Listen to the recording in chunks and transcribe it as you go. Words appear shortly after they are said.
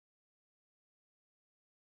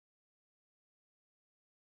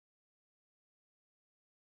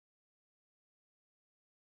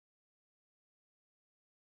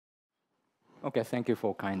Okay, thank you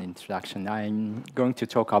for kind introduction. I'm going to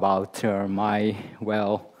talk about my,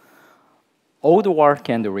 old work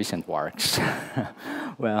and the recent works.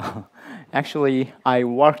 Well, actually, I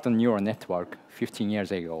worked on neural network 15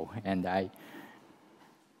 years ago, and I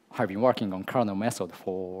have been working on kernel method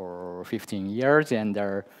for 15 years, and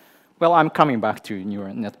I'm coming back to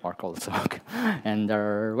neural network also. And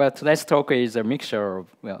today's talk is a mixture of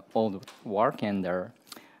old work and a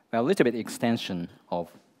little bit extension of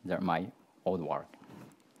my old work.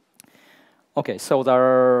 Okay, so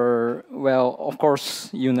of course,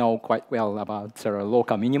 you know quite well about the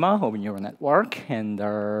local minima of neural network, and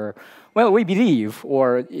we believe,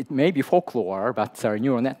 or it may be folklore, but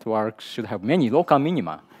neural networks should have many local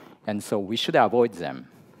minima, and so we should avoid them.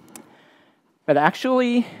 But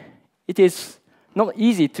actually, it is not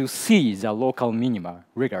easy to see the local minima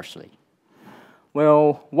rigorously.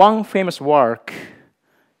 Well, one famous work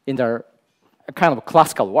in the kind of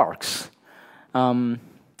classical works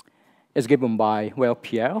is given by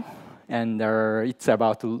Pierre, and it's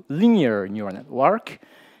about linear neural network,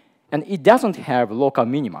 and it doesn't have local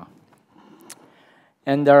minima.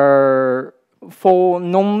 And for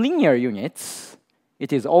nonlinear units,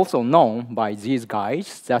 it is also known by these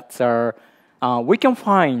guys that we can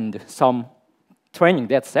find some training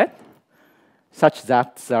data set such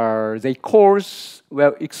that they cause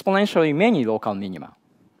exponentially many local minima.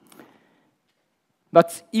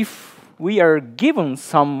 But if we are given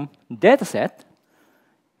some data set,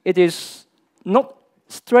 it is not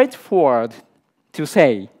straightforward to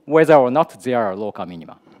say whether or not there are local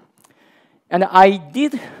minima. And I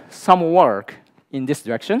did some work in this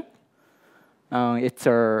direction. It's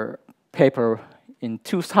a paper in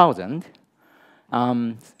 2000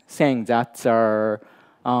 saying that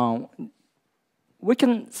we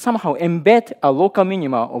can somehow embed a local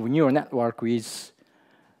minima of neural network with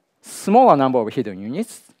smaller number of hidden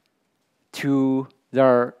units to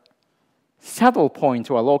the saddle point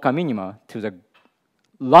or local minima to the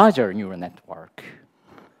larger neural network.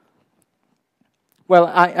 Well,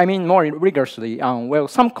 I mean more rigorously,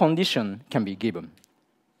 some condition can be given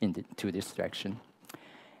to this direction.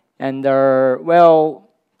 And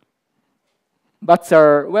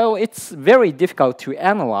it's very difficult to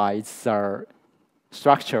analyze the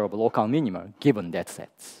structure of local minima given data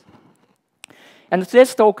sets. And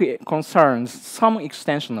today's talk concerns some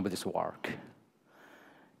extension of this work.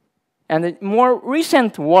 And the more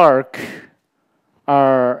recent work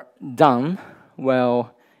are done,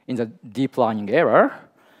 in the deep learning era.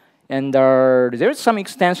 And there is some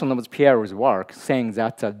extension of Pierre's work saying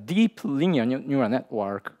that a deep linear neural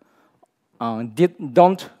network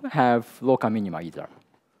don't have local minima either.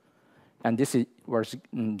 And this was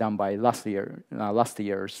done by last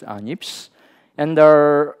year's NIPS. And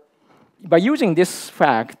by using this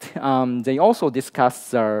fact, they also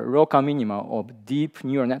discussed the local minima of deep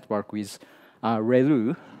neural network with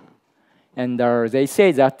ReLU. And they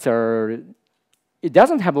say that it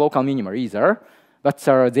doesn't have local minima either, but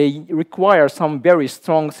they require some very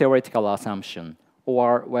strong theoretical assumption,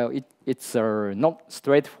 or it's not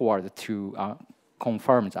straightforward to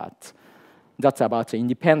confirm that. That's about the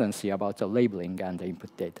independency, about the labeling and the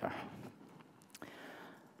input data.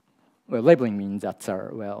 Well, labeling means that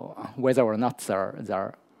whether or not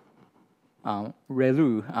the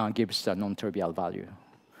ReLU gives a non-trivial value.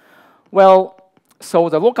 Well, so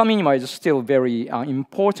the local minima is still very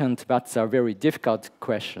important, but a very difficult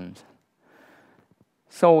question.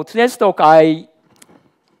 So today's talk, I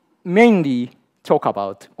mainly talk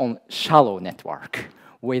about on shallow network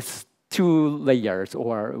with 2 layers,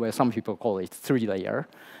 or some people call it 3 layer,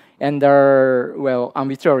 and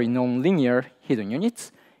arbitrary nonlinear hidden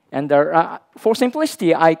units. And for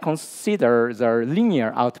simplicity, I consider the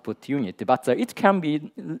linear output unit, but it can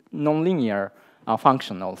be nonlinear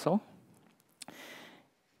function also.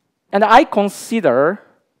 And I consider,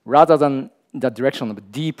 rather than the direction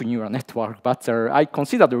of deep neural network, but I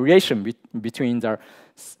consider the relation between the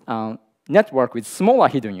network with smaller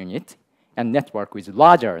hidden unit and network with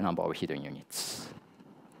larger number of hidden units.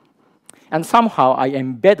 And somehow I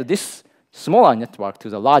embed this smaller network to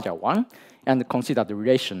the larger one and consider the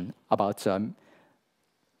relation about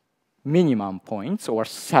minimum points or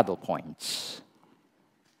saddle points.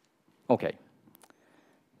 Okay.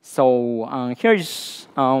 So here is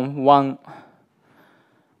one,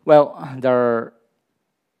 the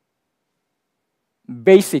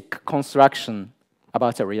basic construction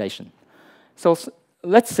about a relation. So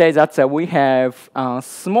let's say that we have a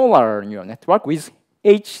smaller neural network with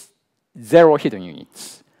H0 hidden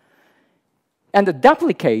units. And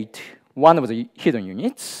duplicate one of the hidden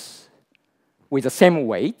units with the same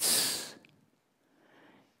weights.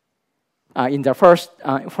 in the first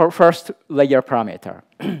layer parameter.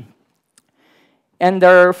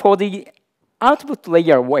 And for the output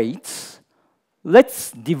layer weights,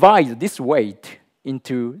 let's divide this weight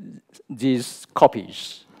into these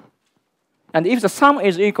copies. And if the sum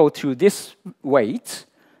is equal to this weight,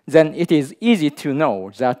 then it is easy to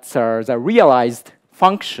know that the realized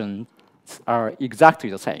functions are exactly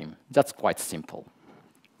the same. That's quite simple.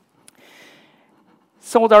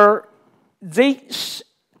 So they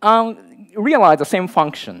realize the same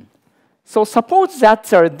function. So suppose that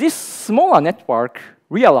this smaller network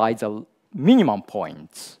realizes a minimum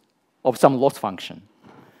point of some loss function.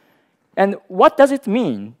 And what does it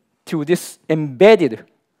mean to this embedded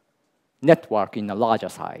network in a larger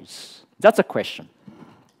size? That's a question.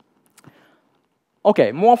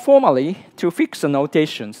 OK, more formally, to fix the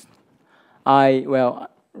notations, I will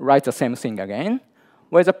write the same thing again,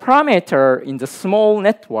 where the parameter in the small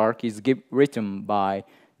network is written by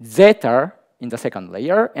zeta in the second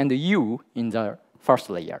layer and u in the first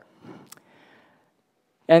layer.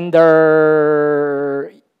 And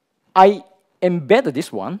I embed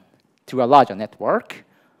this one to a larger network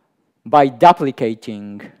by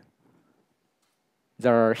duplicating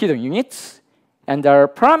the hidden units. And the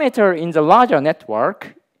parameter in the larger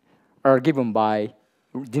network are given by,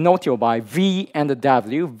 denoted by v and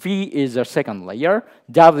w. V is the second layer.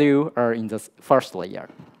 W are in the first layer.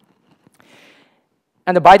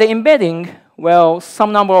 And by the embedding, well,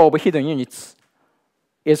 some number of hidden units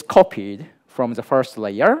is copied from the first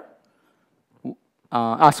layer.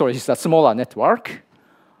 Sorry, it's a smaller network.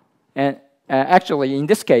 And actually, in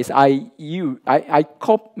this case, I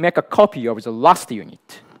make a copy of the last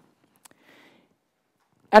unit.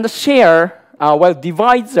 And the share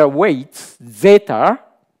divides the weights zeta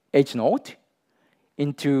h naught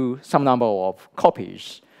into some number of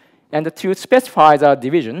copies. And to specify the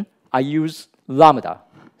division, I use lambda.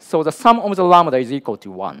 So the sum of the lambda is equal to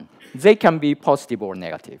 1. They can be positive or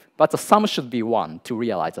negative, but the sum should be 1 to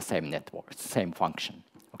realize the same network, same function.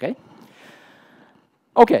 Okay?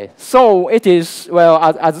 Okay, so it is, well,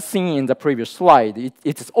 as seen in the previous slide,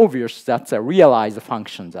 it is obvious that the realized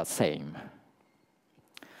functions are same.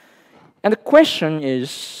 And the question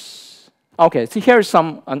is, okay, so here's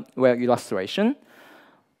some illustration.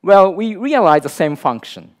 Well, we realize the same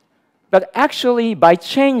function. But actually, by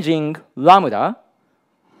changing lambda,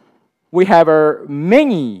 we have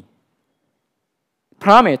many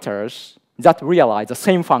parameters that realize the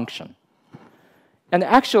same function. And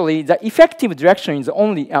actually, the effective direction is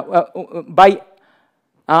only by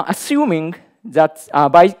assuming that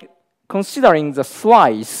by considering the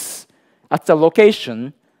slice at the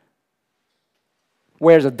location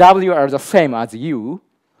where the w are the same as u,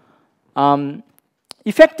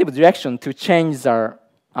 effective direction to change the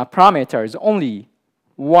parameter is only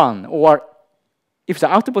 1, or if the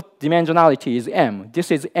output dimensionality is m, this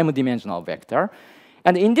is m-dimensional vector.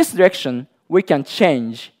 And in this direction, we can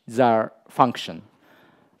change the function.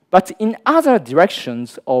 But in other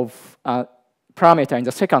directions of parameter in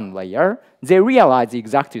the second layer, they realize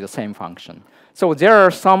exactly the same function. So there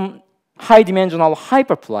are some high-dimensional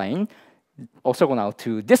hyperplane orthogonal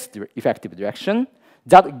to this effective direction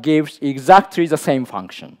that gives exactly the same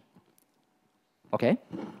function. Okay?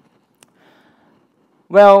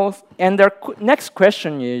 Well, and the next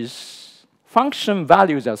question is, function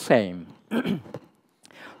values are same.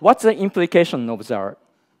 What's the implication of the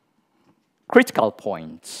critical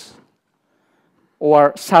points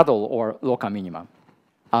or saddle or local minimum,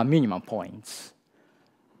 minimum points?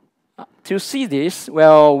 To see this,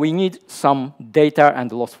 well, we need some data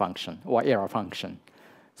and loss function or error function.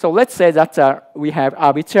 So let's say that we have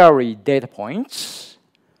arbitrary data points.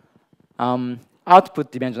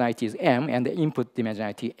 Output dimensionality is m, and the input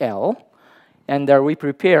dimensionality L. And we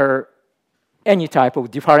prepare any type of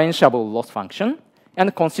differentiable loss function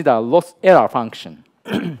and consider loss error function.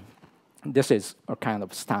 This is a kind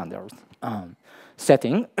of standard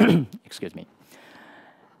setting. Excuse me.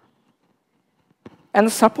 And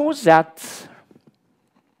suppose that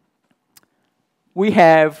we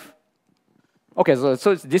have, okay,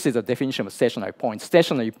 so this is a definition of stationary point.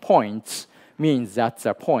 Stationary points means that's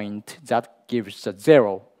a point that gives a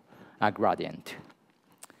 0 gradient.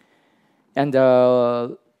 And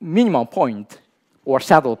the minimum point or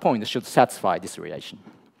saddle point should satisfy this relation.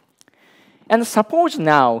 And suppose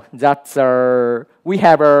now that we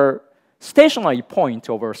have a stationary point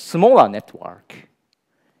over a smaller network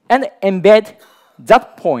and embed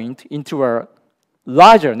that point into a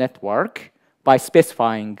larger network by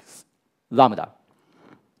specifying lambda,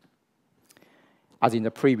 as in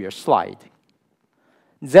the previous slide.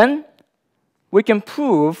 Then we can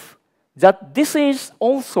prove that this is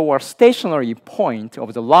also a stationary point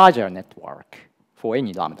of the larger network for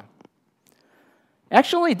any lambda.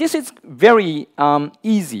 Actually, this is very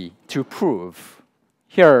easy to prove.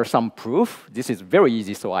 Here are some proof. This is very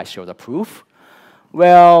easy, so I show the proof.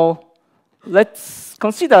 Well, let's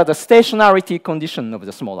consider the stationarity condition of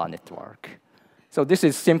the smaller network. So this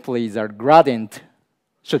is simply the gradient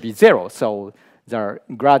should be 0. So the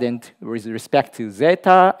gradient with respect to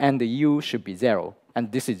zeta and the u should be 0.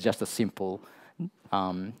 And this is just a simple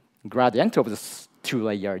gradient of this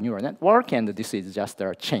two-layer neural network, and this is just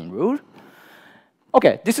a chain rule.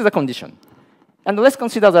 Okay, this is a condition. And let's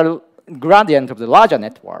consider the gradient of the larger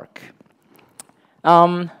network.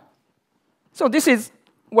 So this is,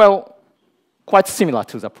 well, quite similar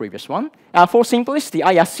to the previous one. For simplicity,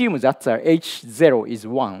 I assume that H0 is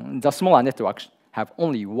 1. The smaller networks have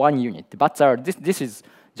only one unit. But this is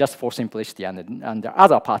just for simplicity, and the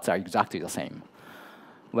other parts are exactly the same.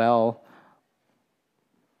 Well,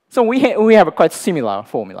 so we have a quite similar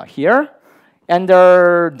formula here. And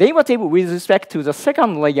the derivative with respect to the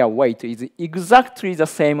second layer weight is exactly the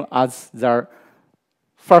same as the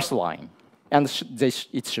first line. And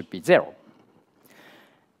it should be 0.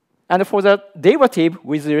 And for the derivative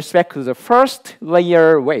with respect to the first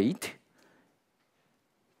layer weight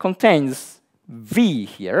contains v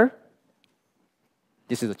here.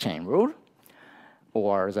 This is a chain rule,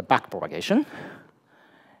 or the backpropagation.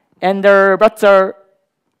 And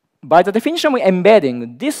by the definition of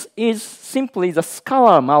embedding, this is simply the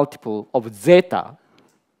scalar multiple of zeta.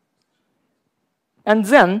 And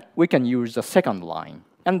then we can use the second line,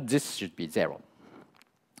 and this should be 0.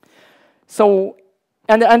 So,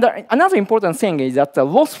 and another important thing is that the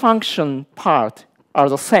loss function part are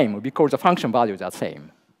the same because the function values are the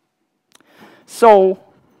same. So,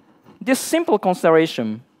 this simple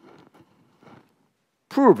consideration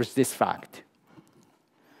proves this fact.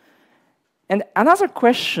 And another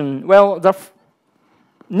question, well, the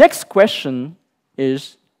next question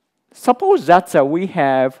is, suppose that we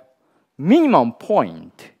have minimum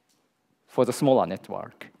point for the smaller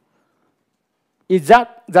network.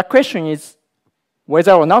 The question is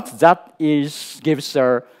whether or not that gives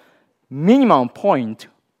a minimum point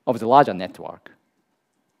of the larger network,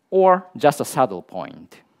 or just a saddle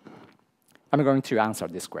point. I'm going to answer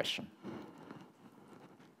this question.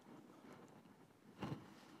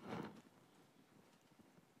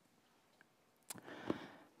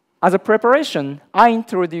 As a preparation, I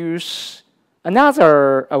introduce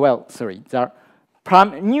another, the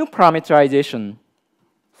new parameterization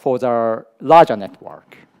for the larger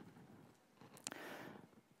network.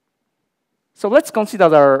 So let's consider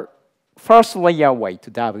the first layer weight,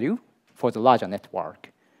 W, for the larger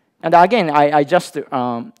network. And again, I just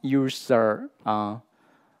use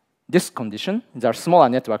this condition. The smaller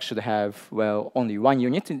network should have, well, only one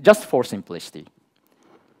unit, just for simplicity.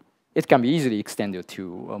 It can be easily extended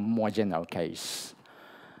to a more general case.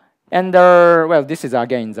 And well, this is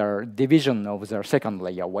again the division of the second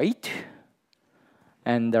layer weight.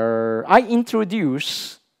 And I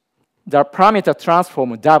introduce the parameter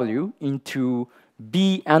transform W into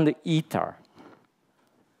B and eta.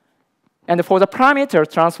 And for the parameter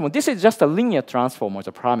transform, this is just a linear transform of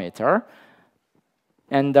the parameter.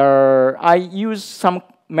 And I use some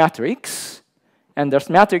matrix. And this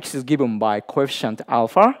matrix is given by coefficient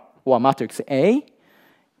alpha, or matrix A.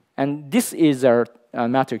 And this is a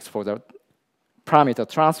matrix for the parameter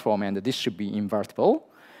transform, and this should be invertible.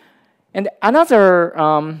 And another,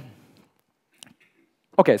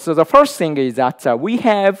 okay, so the first thing is that we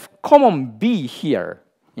have common B here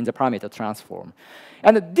in the parameter transform.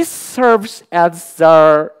 And this serves as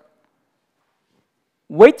the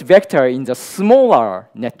weight vector in the smaller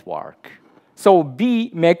network. So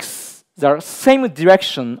B makes the same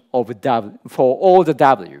direction of W for all the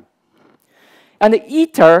W. And the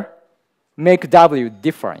eta make W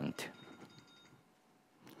different.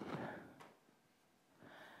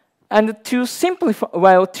 And to simplify,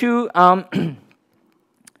 well, to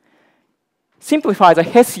simplify the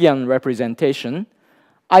Hessian representation,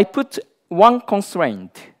 I put one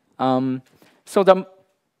constraint. So the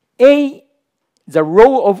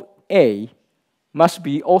row of A must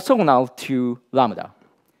be orthogonal to lambda.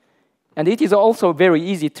 And it is also very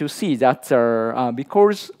easy to see that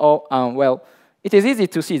because of, well, it is easy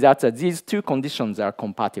to see that these two conditions are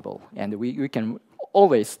compatible. And we can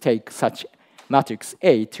always take such matrix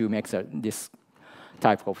A to make this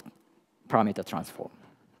type of parameter transform.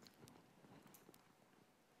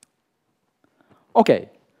 Okay.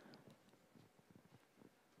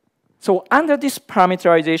 So under this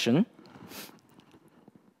parameterization,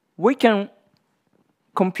 we can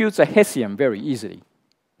compute the Hessian very easily.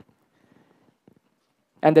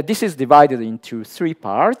 And this is divided into 3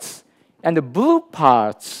 parts. And the blue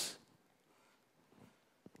parts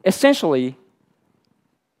essentially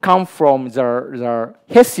come from the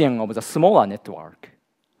Hessian of the smaller network.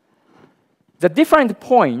 The different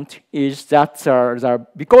point is that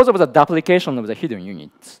because of the duplication of the hidden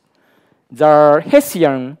units, the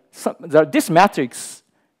Hessian, this matrix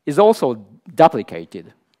is also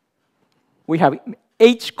duplicated. We have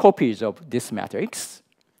H copies of this matrix.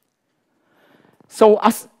 So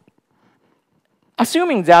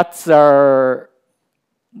assuming that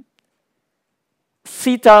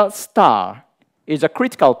theta star is a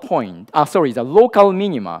critical point, the local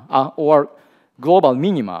minima or global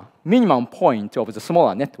minimum point of the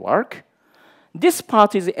smaller network, this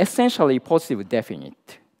part is essentially positive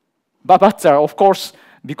definite. But of course,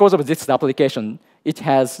 because of this duplication, it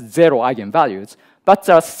has 0 eigenvalues. But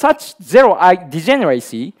such 0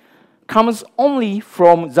 degeneracy comes only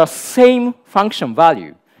from the same function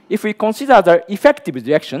value. If we consider the effective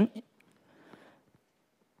direction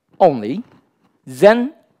only,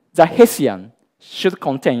 then the Hessian should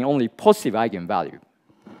contain only positive eigenvalue.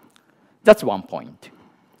 That's one point.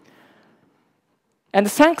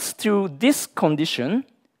 And thanks to this condition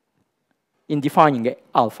in defining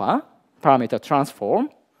alpha parameter transform,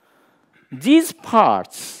 these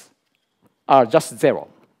parts are just 0.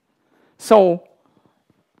 So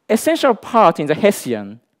essential part in the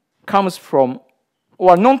Hessian comes from,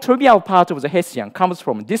 or non-trivial part of the Hessian comes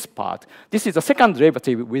from this part. This is the second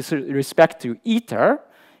derivative with respect to ether.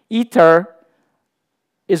 Ether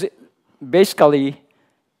is basically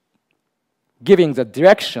giving the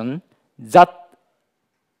direction that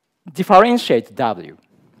differentiates W.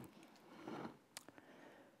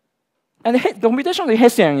 And the computational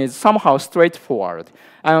Hessian is somehow straightforward.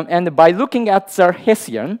 And by looking at the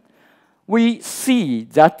Hessian, we see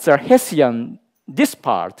that the Hessian, this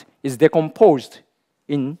part, is decomposed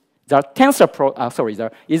in the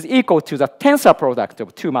tensor is equal to the tensor product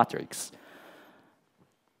of 2 matrices.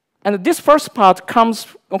 And this first part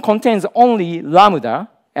contains only lambda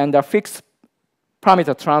and a fixed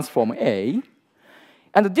parameter transform A.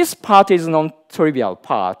 And this part is non-trivial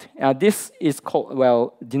part. This is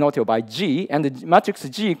denoted by G, and the matrix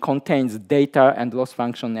G contains data and loss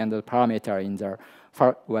function and the parameter in the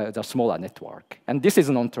smaller network. And this is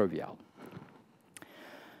non-trivial.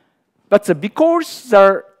 But because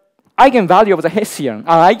the eigenvalue of the Hessian,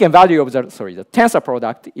 eigenvalue of the tensor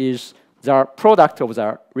product is the product of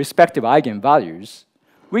the respective eigenvalues,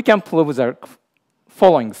 we can prove the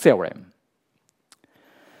following theorem.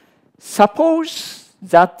 Suppose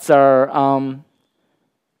that the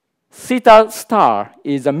theta star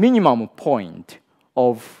is a minimum point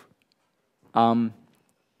of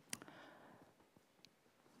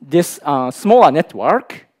this smaller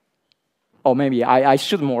network, or maybe I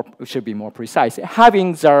should be more precise,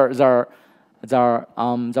 having the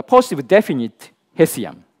positive definite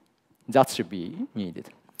Hessian. That should be needed.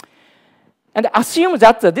 And assume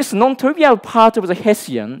that this non-trivial part of the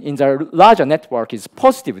Hessian in the larger network is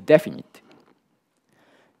positive definite.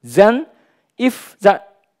 Then, if the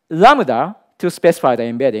lambda to specify the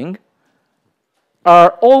embedding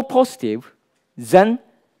are all positive, then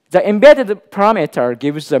the embedded parameter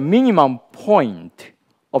gives the minimum point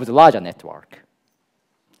of the larger network.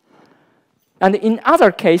 And in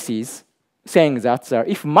other cases, saying that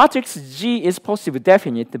if matrix G is positive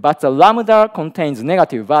definite, but the lambda contains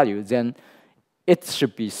negative value, then it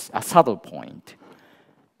should be a saddle point.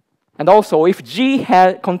 And also, if G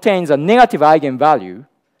contains a negative eigenvalue,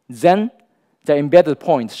 then the embedded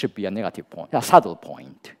point should be a negative point, a saddle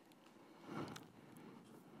point.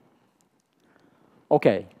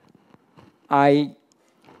 Okay, I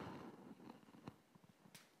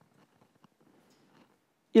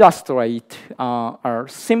illustrate a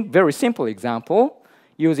very simple example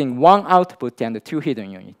using 1 output and 2 hidden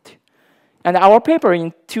unit. And our paper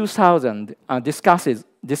in 2000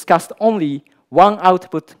 discussed only 1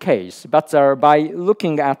 output case, but by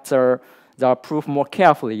looking at the proof more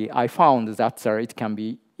carefully, I found that it can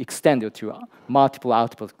be extended to a multiple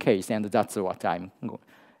output case, and that's what I'm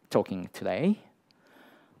talking today.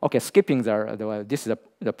 Okay, skipping this is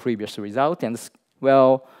the previous result, and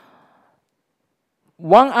well,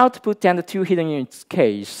 1 output and 2 hidden units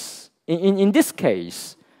case. In this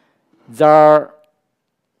case,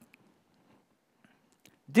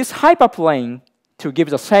 this hyperplane to give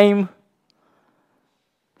the same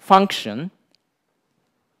function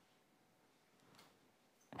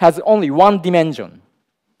has only 1 dimension.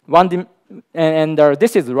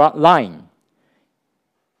 This is line.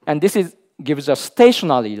 And this gives a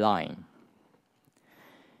stationary line.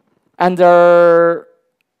 And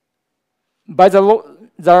by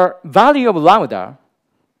the value of lambda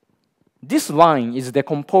this line is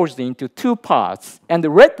decomposed into two parts, and the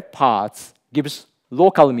red parts gives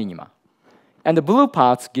local minima, and the blue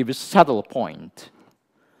parts gives saddle point.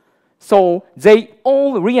 So they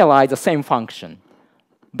all realize the same function,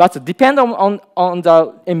 but depending on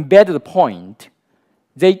the embedded point,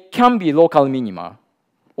 they can be local minima,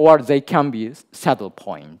 or they can be saddle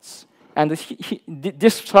points. And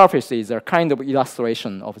this surface is a kind of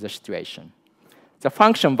illustration of the situation. The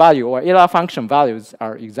function value or error function values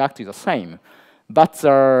are exactly the same, but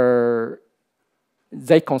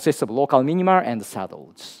they consist of local minima and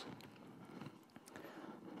saddles.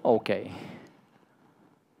 Okay.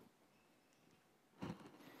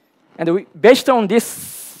 And based on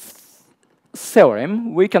this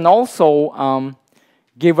theorem, we can also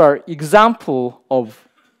give an example of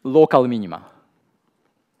local minima.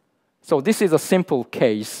 So this is a simple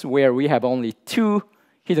case where we have only two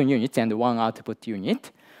hidden units and one output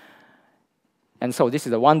unit. And so this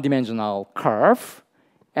is a one-dimensional curve.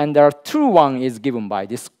 And our true one is given by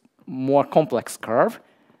this more complex curve.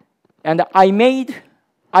 And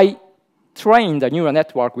I trained a neural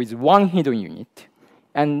network with one hidden unit.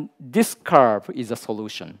 And this curve is a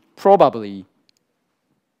solution, probably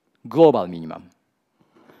global minimum.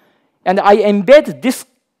 And I embed this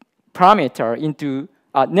parameter into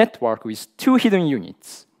a network with two hidden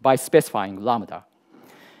units by specifying lambda.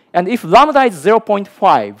 And if lambda is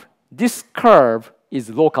 0.5, this curve is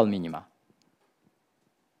local minima.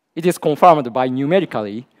 It is confirmed by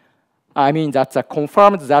numerically. I mean that's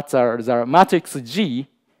confirmed that the matrix G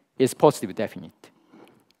is positive definite.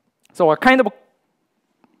 So a kind of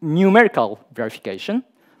numerical verification,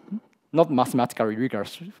 not mathematically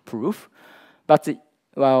rigorous proof, but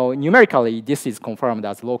well, numerically, this is confirmed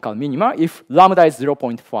as local minima if lambda is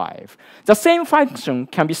 0.5. The same function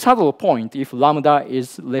can be saddle point if lambda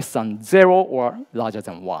is less than 0 or larger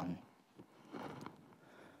than 1.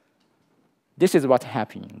 This is what's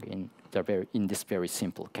happening in this very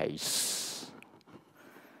simple case.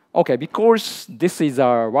 Okay, because this is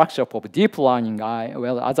a workshop of deep learning,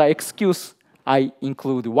 well, as an excuse, I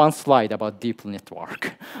include one slide about deep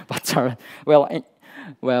network. But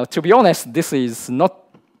well, to be honest, this is not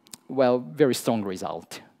very strong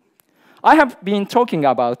result. I have been talking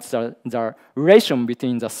about the relation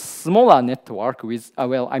between the smaller network with,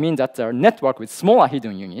 I mean that the network with smaller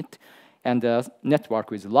hidden unit and the network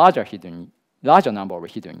with larger number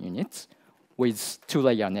of hidden units with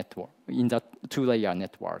two-layer network, in that two-layer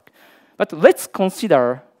network. But let's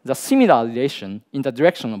consider the similar relation in the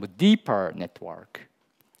direction of a deeper network.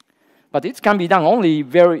 But it can be done only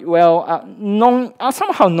very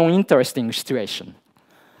somehow non-interesting situation.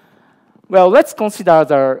 Well, let's consider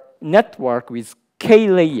the network with k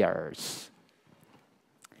layers.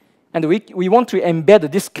 And we want to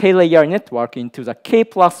embed this k-layer network into the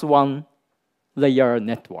k+1 layer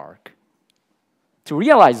network. To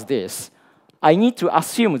realize this, I need to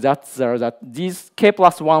assume that these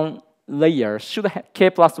k+1 layers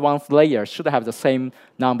k+1 layer should have the same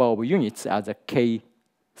number of units as a kth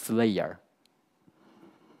layer,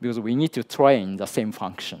 because we need to train the same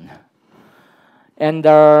function. And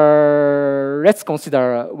let's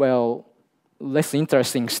consider, less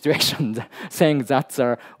interesting situation, saying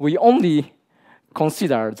that we only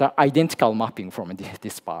consider the identical mapping from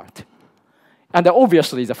this part. And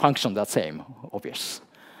obviously the function the same, obvious.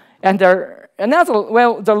 And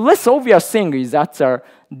the less obvious thing is that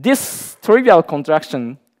this trivial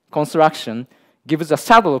construction gives a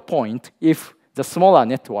saddle point if the smaller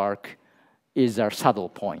network is a saddle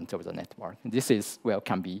point of the network. This is,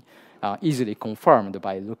 can be easily confirmed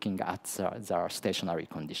by looking at the stationary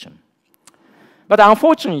condition. But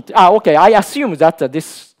unfortunately, I assume that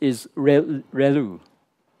this is ReLU.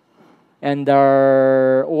 And,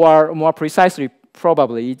 or more precisely,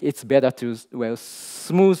 probably it's better to,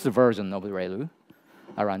 smooth the version of the ReLU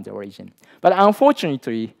around the origin. But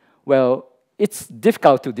unfortunately, it's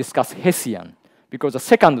difficult to discuss Hessian because the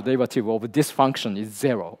second derivative of this function is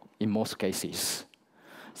 0 in most cases.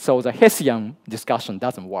 So the Hessian discussion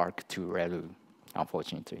doesn't work to ReLU,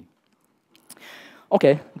 unfortunately.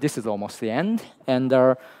 Okay, this is almost the end. And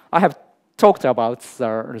I have talked about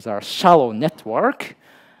the shallow network,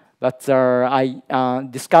 but I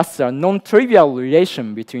discussed the non-trivial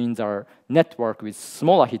relation between the network with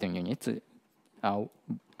smaller hidden units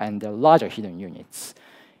and the larger hidden units.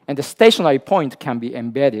 And the stationary point can be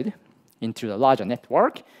embedded into the larger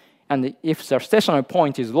network. And if the stationary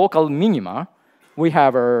point is local minima, we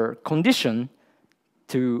have a condition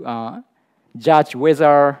to judge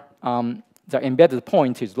whether the embedded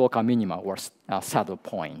point is local minima or saddle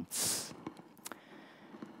points.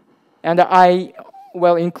 And I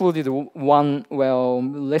well, included one, well,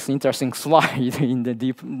 less interesting slide in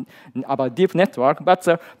the about deep network, but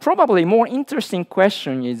probably more interesting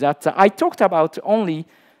question is that I talked about only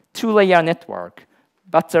two-layer network,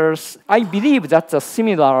 but I believe that a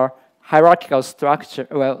similar hierarchical structure,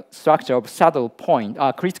 well, structure of saddle point,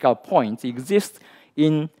 critical points exists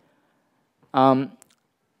in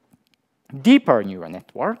deeper neural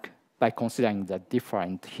network by considering the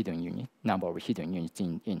different hidden unit, number of hidden units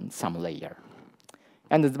in some layer.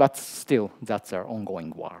 But still, that's our ongoing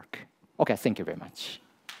work. Okay, thank you very much.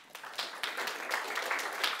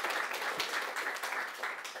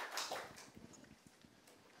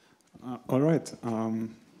 All right,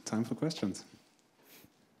 time for questions.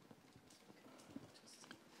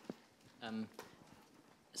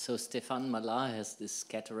 So Stefan Malar has this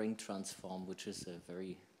scattering transform, which is a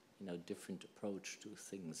very different approach to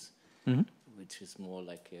things, which is more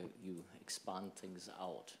like you expand things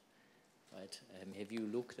out, right? Have you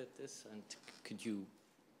looked at this, and could you,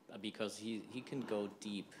 because he can go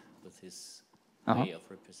deep with his way of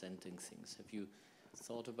representing things. Have you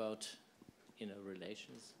thought about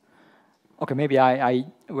relations? Okay, maybe I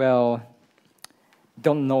well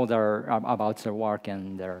don't know about their work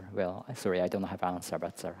and their, well, sorry, I don't have an answer,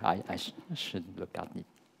 but I should look at it.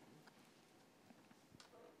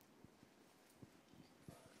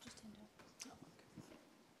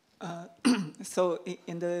 So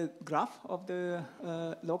in the graph of the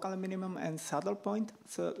local minimum and saddle point,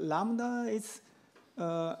 so lambda is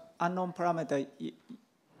unknown parameter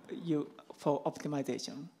for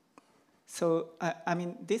optimization. So I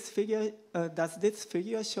mean, this figure does this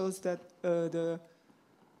figure shows that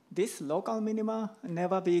this local minima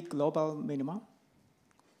never be global minima?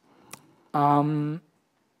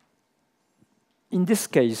 In this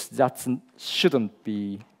case, that shouldn't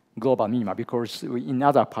be global minima because in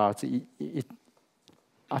other parts it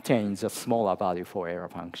attains a smaller value for error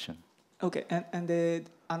function. Okay, and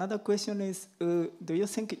another question is, do you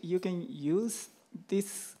think you can use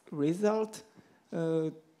this result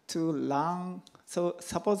to learn? So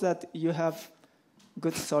suppose that you have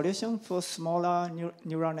good solution for smaller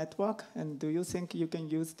neural network, and do you think you can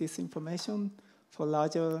use this information for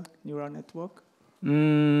larger neural network?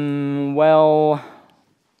 Well,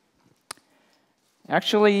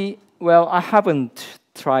 actually, well, I haven't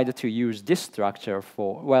tried to use this structure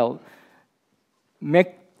for, well,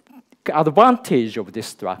 make advantage of this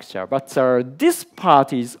structure, but this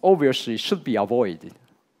part is obviously should be avoided.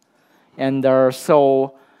 And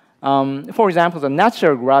so, for example, the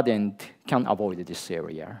natural gradient can avoid this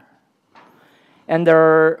area. And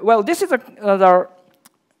well, this is another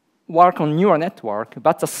work on neural network,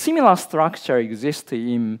 but a similar structure exists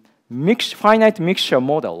in finite mixture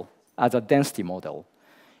model as a density model.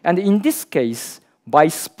 And in this case, by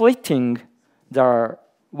splitting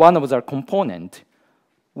one of the component,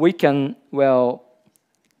 we can, well,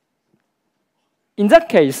 in that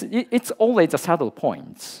case, it's always the saddle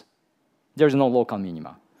points. There's no local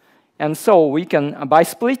minima. And so we can, by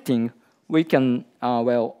splitting, we can,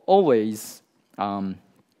 well, always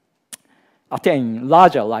attain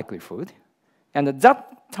larger likelihood. And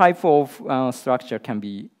that type of structure can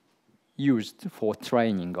be used for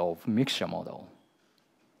training of mixture model.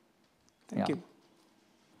 Thank you.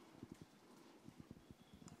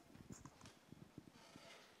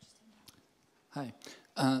 Hi.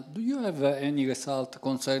 Do you have any result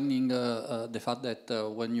concerning the fact that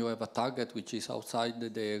when you have a target which is outside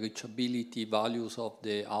the reachability values of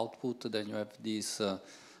the output, then you have these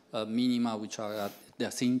minima which are at the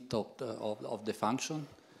asymptote of the function?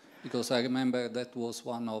 Because I remember that was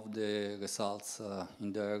one of the results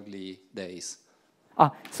in the early days.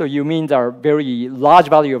 So you mean the very large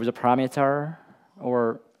value of the parameter,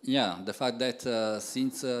 or? Yeah, the fact that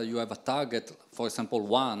since you have a target, for example,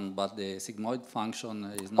 1, but the sigmoid function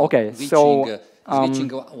is not reaching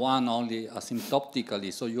 1 only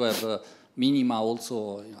asymptotically, so you have minima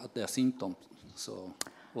also at the asymptote. So I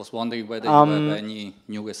was wondering whether you have any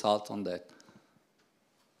new results on that.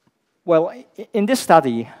 Well, in this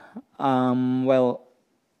study, well,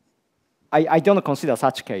 I don't consider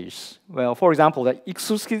such case. Well, for example, the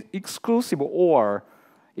exclusive OR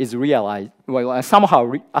is realized, well,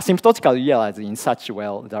 somehow asymptotically realized in such,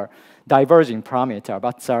 well, the diverging parameter,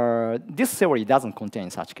 but this theory doesn't contain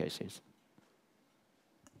such cases.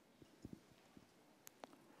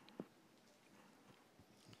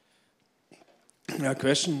 A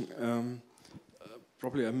question,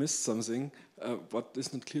 probably I missed something. What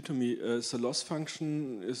is not clear to me, the loss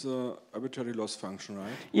function is an arbitrary loss function,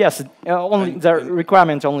 right? Yes, only the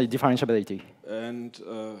requirement only differentiability. And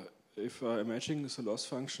if I imagine the loss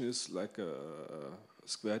function is like a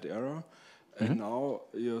squared error, and now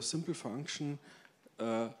your simple function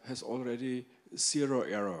has already zero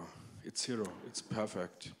error. It's zero. It's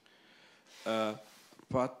perfect.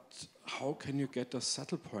 But how can you get a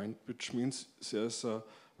settle point, which means there's a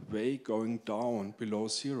way going down below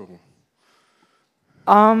zero?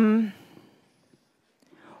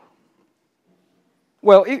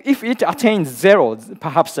 Well, if it attains zero,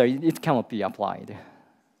 perhaps it cannot be applied.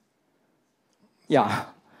 Yeah.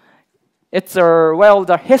 It's well,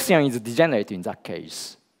 the Hessian is degenerate in that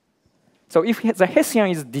case. So if the Hessian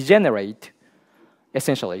is degenerate,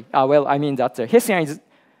 essentially, well, I mean that the Hessian is,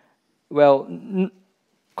 well,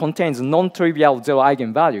 contains non-trivial zero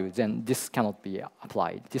eigenvalue, then this cannot be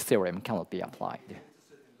applied. This theorem cannot be applied.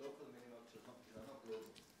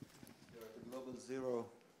 Global zero,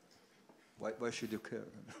 why should you care?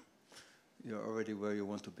 You're already where you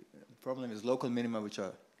want to be. The problem is local minima, which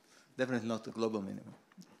are definitely not the global minima.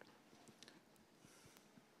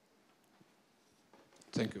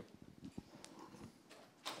 Thank you.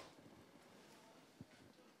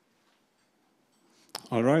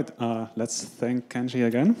 All right, let's thank Kenji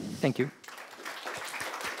again. Thank you.